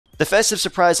The Festive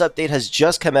Surprise update has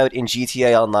just come out in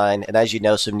GTA Online, and as you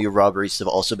know, some new robberies have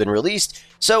also been released,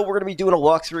 so we're going to be doing a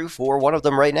walkthrough for one of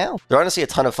them right now. They're honestly a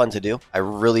ton of fun to do. I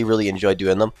really enjoy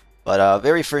doing them. But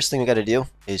very first thing we got to do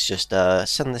is just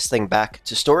send this thing back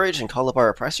to storage and call up our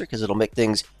oppressor, because it'll make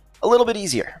things a little bit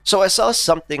easier. So I saw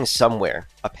something somewhere.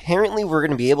 Apparently we're going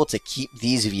to be able to keep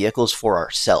these vehicles for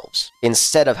ourselves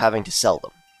instead of having to sell them.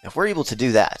 If we're able to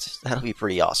do that, that'll be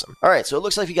pretty awesome. Alright, so it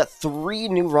looks like we got 3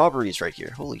 new robberies right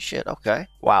here. Holy shit, okay.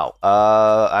 Wow.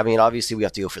 I mean, obviously we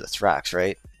have to go for the Thrax,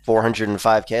 right?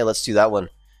 405k, let's do that one.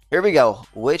 Here we go.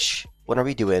 Which one are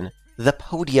we doing? The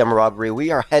Podium Robbery.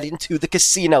 We are heading to the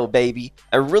casino, baby.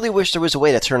 I really wish there was a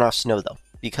way to turn off snow, though,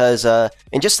 because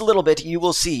in just a little bit, you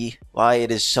will see why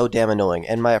it is so damn annoying,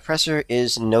 and my oppressor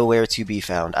is nowhere to be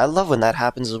found. I love when that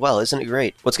happens as well, isn't it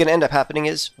great? What's going to end up happening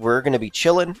is we're going to be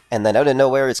chilling, and then out of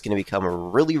nowhere, it's going to become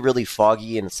really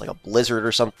foggy, and it's like a blizzard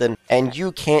or something, and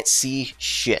you can't see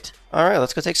shit. Alright,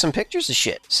 let's go take some pictures of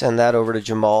shit. Send that over to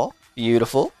Jamal.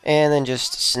 Beautiful. And then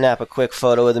just snap a quick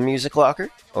photo of the music locker,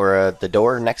 or the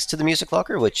door next to the music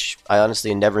locker, which I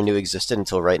honestly never knew existed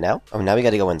until right now. Oh, now we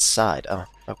gotta go inside. Oh,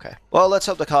 okay. Well, let's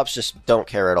hope the cops just don't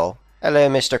care at all. Hello,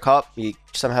 Mr. Cop. You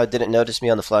somehow didn't notice me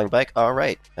on the flying bike.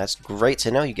 Alright, that's great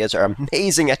to know. You guys are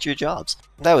amazing at your jobs.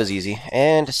 That was easy.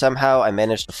 And somehow I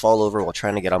managed to fall over while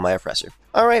trying to get on my oppressor.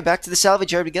 Alright, back to the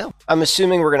salvage yard we go. I'm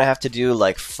assuming we're gonna have to do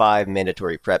like 5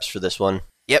 mandatory preps for this one.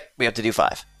 Yep, we have to do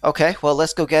 5. Okay, well,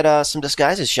 let's go get some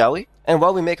disguises, shall we? And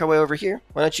while we make our way over here,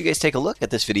 why don't you guys take a look at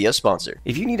this video sponsor?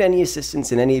 If you need any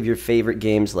assistance in any of your favorite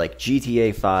games like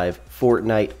GTA 5,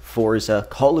 Fortnite, Forza,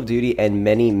 Call of Duty, and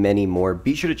many more,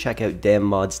 be sure to check out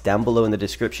Damnmodz down below in the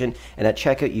description, and at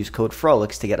checkout use code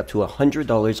FROLICKZ to get up to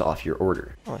 $100 off your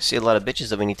order. Oh, I see a lot of bitches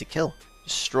that we need to kill.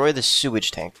 Destroy the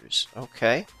sewage tankers.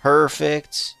 Okay,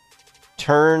 perfect.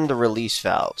 Turn the release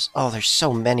valves. Oh, there's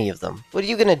so many of them. What are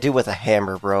you gonna do with a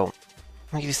hammer, bro?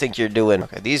 What do you think you're doing?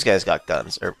 Okay, these guys got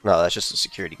guns. Or, no, that's just a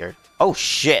security guard. Oh,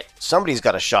 shit. Somebody's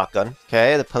got a shotgun.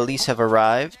 Okay, the police have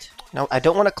arrived. No, I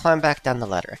don't want to climb back down the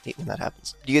ladder. I hate when that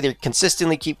happens. You either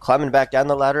consistently keep climbing back down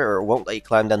the ladder, or it won't let you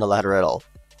climb down the ladder at all.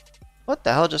 What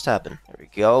the hell just happened? There we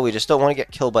go. We just don't want to get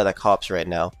killed by the cops right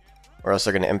now, or else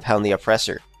they're going to impound the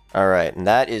oppressor. Alright, and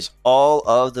that is all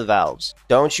of the valves.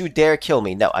 Don't you dare kill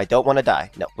me. No, I don't want to die.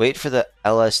 No, wait for the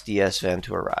LSDS van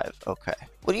to arrive. Okay.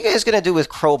 What are you guys gonna do with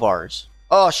crowbars?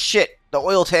 Oh shit, the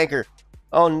oil tanker.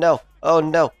 Oh no, oh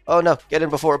no, oh no. Get in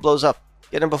before it blows up.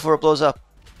 Get in before it blows up.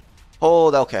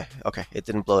 Hold, okay, it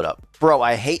didn't blow it up. Bro,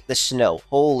 I hate the snow.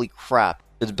 Holy crap.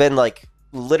 It's been like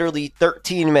literally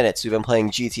 13 minutes we've been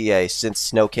playing GTA since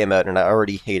snow came out, and I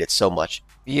already hate it so much.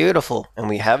 Beautiful, and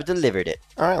we have delivered it.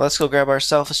 Alright, let's go grab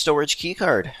ourselves a storage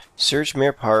keycard. Search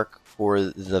Mirror Park for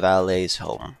the valet's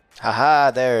home.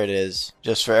 Haha, there it is.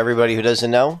 Just for everybody who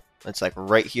doesn't know, it's like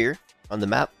right here on the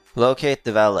map. Locate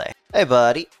the valet. Hey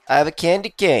buddy, I have a candy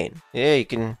cane. Yeah, you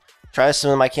can try some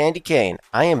of my candy cane.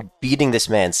 I am beating this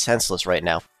man senseless right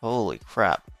now. Holy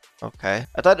crap. Okay.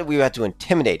 I thought that we had to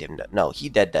intimidate him. No, he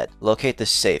dead. Locate the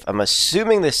safe. I'm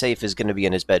assuming the safe is going to be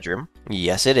in his bedroom.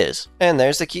 Yes, it is. And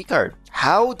there's the key card.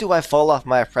 How do I fall off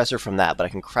my oppressor from that, but I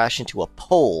can crash into a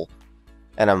pole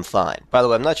and I'm fine? By the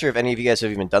way, I'm not sure if any of you guys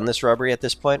have even done this robbery at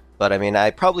this point, but I mean, I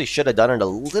probably should have done it a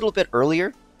little bit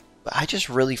earlier, but I just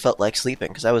really felt like sleeping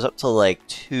because I was up till like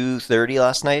 2:30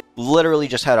 last night. Literally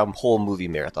just had a whole movie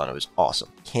marathon. It was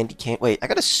awesome. Candy cane. Wait, I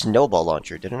got a snowball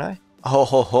launcher, didn't I?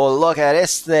 Oh, look at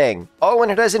this thing. Oh,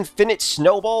 and it has infinite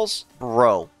snowballs?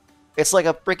 Bro, it's like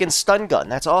a freaking stun gun.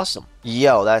 That's awesome.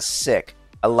 Yo, that's sick.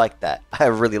 I like that. I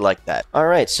really like that.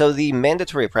 Alright, so the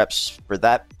mandatory preps for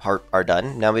that part are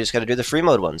done. Now we just gotta do the free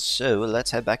mode ones. So let's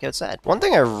head back outside. One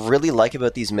thing I really like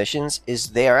about these missions is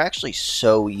they are actually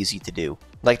so easy to do.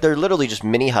 Like, they're literally just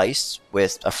mini heists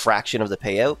with a fraction of the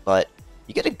payout, but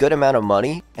you get a good amount of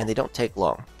money, and they don't take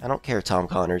long. I don't care, Tom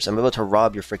Connors. I'm about to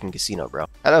rob your freaking casino, bro.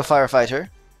 Hello, firefighter.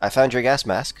 I found your gas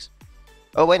masks.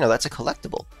 Oh, wait, no, that's a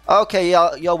collectible. Okay,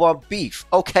 y'all want beef.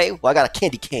 Okay, well, I got a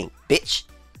candy cane, bitch.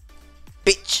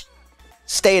 Bitch.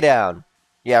 Stay down.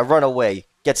 Yeah, run away.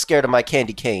 Get scared of my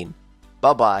candy cane.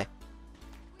 Bye-bye.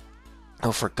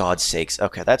 Oh, for God's sakes.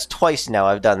 Okay, that's twice now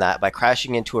I've done that by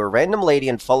crashing into a random lady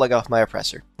and falling off my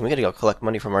oppressor. We gotta go collect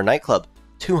money from our nightclub.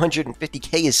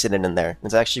 250k is sitting in there.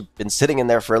 It's actually been sitting in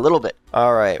there for a little bit.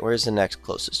 Alright, where's the next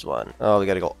closest one? Oh, we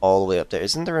gotta go all the way up there.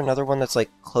 Isn't there another one that's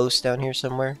like close down here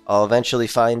somewhere? I'll eventually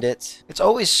find it. It's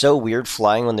always so weird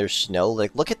flying when there's snow.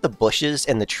 Like, look at the bushes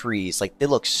and the trees. Like, they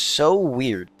look so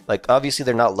weird. Like, obviously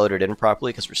they're not loaded in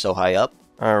properly because we're so high up.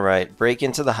 Alright, break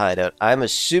into the hideout. I'm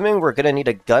assuming we're gonna need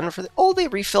a gun for the— oh, they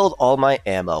refilled all my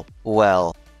ammo.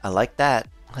 Well, I like that.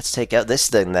 Let's take out this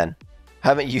thing then.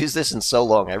 Haven't used this in so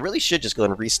long. I really should just go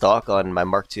and restock on my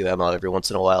Mark II ammo every once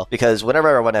in a while, because whenever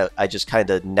I run out, I just kind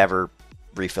of never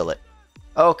refill it.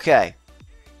 Okay.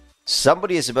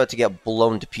 Somebody is about to get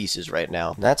blown to pieces right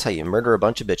now. That's how you murder a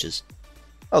bunch of bitches.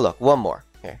 Oh, look, one more.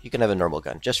 Here, you can have a normal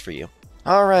gun, just for you.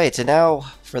 Alright, and now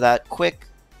for that quick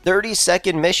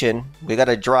 30-second mission, we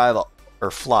gotta drive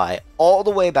or fly all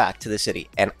the way back to the city,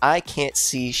 and I can't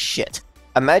see shit.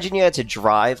 Imagine you had to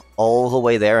drive all the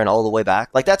way there and all the way back.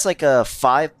 Like, that's like a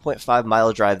 5.5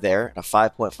 mile drive there and a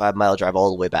 5.5 mile drive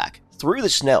all the way back through the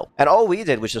snow. And all we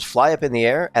did was just fly up in the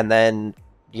air and then,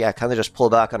 yeah, kind of just pull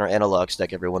back on our analog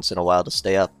stick every once in a while to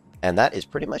stay up. And that is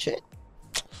pretty much it.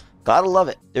 Gotta love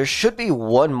it. There should be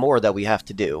one more that we have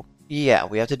to do. Yeah,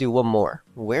 we have to do one more.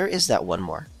 Where is that one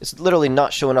more? It's literally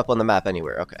not showing up on the map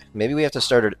anywhere. Okay, maybe we have to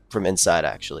start it from inside,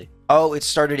 actually. Oh, it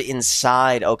started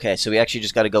inside. Okay, so we actually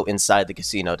just got to go inside the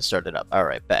casino to start it up. All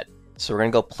right, bet. So we're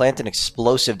going to go plant an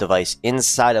explosive device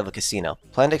inside of a casino.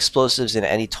 Plant explosives in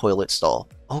any toilet stall.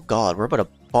 Oh, God, we're about to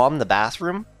bomb the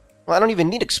bathroom? Well, I don't even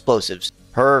need explosives.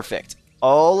 Perfect.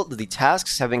 All of the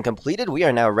tasks have been completed. We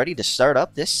are now ready to start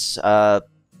up this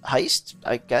heist,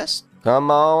 I guess.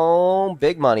 Come on,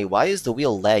 big money. Why is the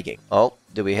wheel lagging? Oh,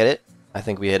 did we hit it? I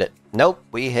think we hit it. Nope,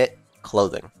 we hit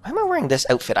clothing. Why am I wearing this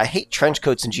outfit? I hate trench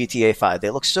coats in GTA 5. They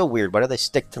look so weird. Why do they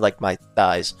stick to, like, my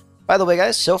thighs? By the way,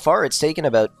 guys, so far it's taken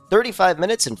about 35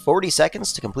 minutes and 40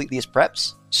 seconds to complete these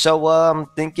preps. So, I'm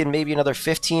thinking maybe another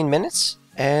 15 minutes,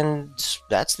 and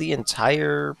that's the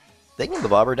entire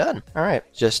thing-a-bob, we're done. All right,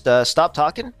 just stop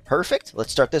talking. Perfect.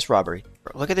 Let's start this robbery.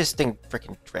 Bro, look at this thing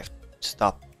freaking drift.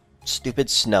 Stop. Stupid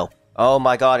snow. Oh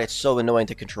my god, it's so annoying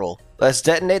to control. Let's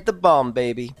detonate the bomb,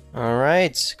 baby.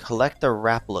 Alright, collect the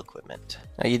raffle equipment.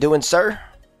 How you doing, sir?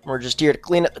 We're just here to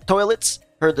clean up the toilets.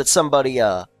 Heard that somebody,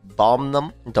 bombed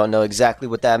them. Don't know exactly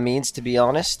what that means, to be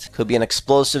honest. Could be an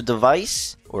explosive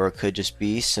device, or it could just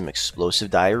be some explosive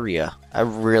diarrhea. I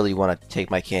really want to take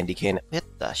my candy cane. What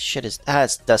the shit is that?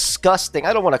 That's disgusting.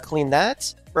 I don't want to clean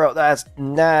that. Bro, that's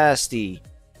nasty.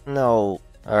 No.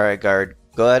 Alright, guard.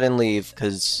 Go ahead and leave,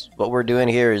 because what we're doing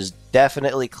here is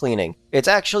definitely cleaning. It's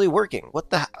actually working. What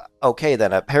the... Okay,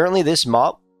 then. Apparently this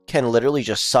mop can literally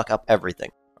just suck up everything.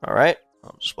 Alright,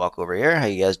 I'll just walk over here. How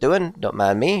you guys doing? Don't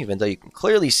mind me, even though you can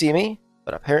clearly see me.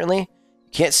 But apparently,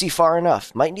 you can't see far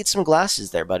enough. Might need some glasses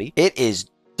there, buddy. It is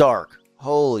dark.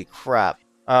 Holy crap.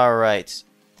 Alright.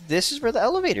 This is where the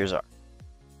elevators are.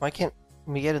 Why can't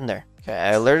we get in there? Okay,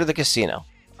 I alerted the casino.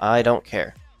 I don't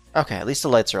care. Okay, at least the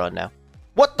lights are on now.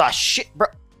 What the shit, bro?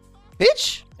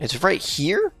 Bitch? It's right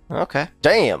here? Okay.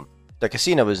 Damn. The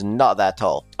casino is not that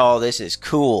tall. Oh, this is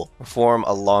cool. Perform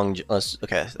a long...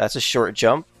 Okay, that's a short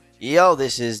jump. Yo,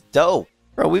 this is dope.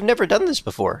 Bro, we've never done this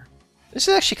before. This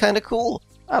is actually kind of cool.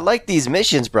 I like these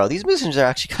missions, bro. These missions are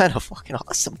actually kind of fucking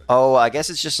awesome. Oh, I guess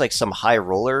it's just like some high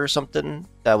roller or something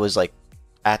that was like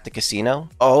at the casino.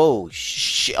 Oh,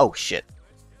 shit. Oh, shit.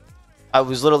 I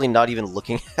was literally not even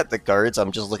looking at the guards.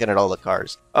 I'm just looking at all the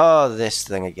cars. Oh, this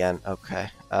thing again. Okay.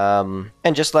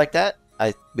 And just like that,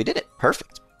 we did it.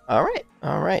 Perfect. All right.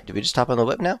 All right. Do we just hop on the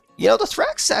whip now? You know, the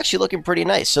Thrax is actually looking pretty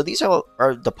nice. So these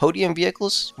are the podium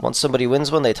vehicles. Once somebody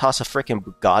wins one, they toss a freaking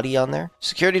Bugatti on there.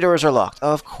 Security doors are locked.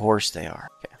 Of course they are.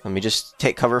 Okay. Let me just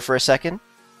take cover for a second.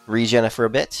 Regen for a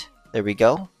bit. There we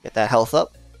go. Get that health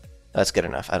up. That's good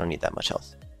enough. I don't need that much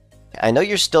health. Okay, I know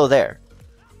you're still there.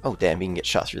 Oh, damn, you can get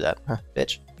shot through that. Huh,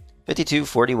 bitch.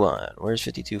 5241. Where's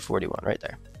 5241? Right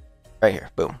there. Right here.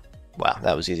 Boom. Wow,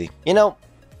 that was easy. You know,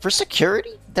 for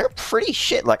security, they're pretty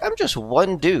shit. Like, I'm just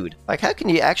one dude. Like, how can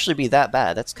you actually be that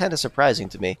bad? That's kind of surprising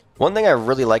to me. One thing I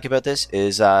really like about this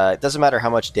is it doesn't matter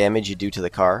how much damage you do to the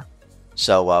car.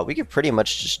 So we can pretty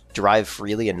much just drive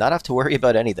freely and not have to worry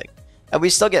about anything. And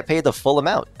we still get paid the full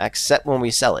amount, except when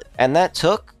we sell it. And that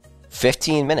took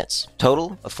 15 minutes.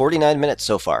 Total of 49 minutes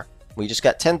so far. We just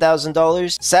got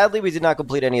 $10,000. Sadly, we did not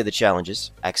complete any of the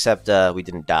challenges, except we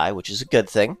didn't die, which is a good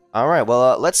thing. All right,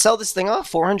 well, let's sell this thing off.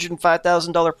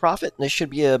 $405,000 profit. This should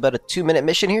be about a 2-minute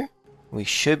mission here. We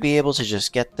should be able to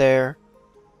just get there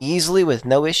easily with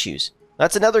no issues.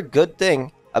 That's another good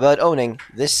thing about owning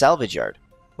this salvage yard.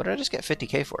 What did I just get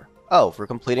 50K for? Oh, for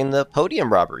completing the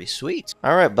podium robbery. Sweet.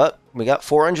 All right, but we got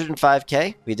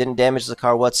 405K. We didn't damage the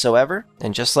car whatsoever.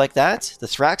 And just like that, the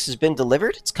Thrax has been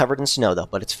delivered. It's covered in snow, though,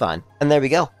 but it's fine. And there we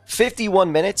go. 51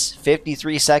 minutes,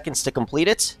 53 seconds to complete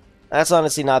it. That's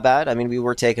honestly not bad. I mean, we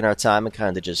were taking our time and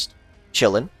kind of just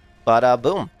chilling. But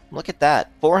boom, look at that.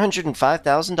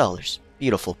 $405,000.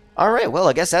 Beautiful. All right, well,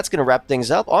 I guess that's going to wrap things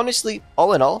up. Honestly,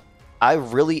 all in all, I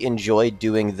really enjoyed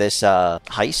doing this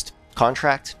heist,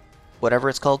 contract, whatever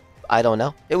it's called. I don't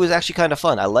know. It was actually kind of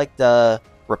fun. I liked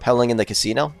rappelling in the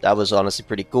casino. That was honestly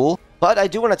pretty cool. But I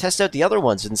do want to test out the other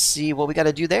ones and see what we got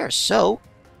to do there. So,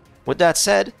 with that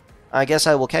said, I guess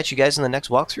I will catch you guys in the next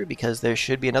walkthrough because there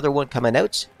should be another one coming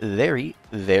out very,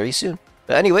 very soon.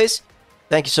 But anyways,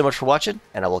 thank you so much for watching,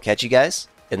 and I will catch you guys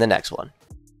in the next one.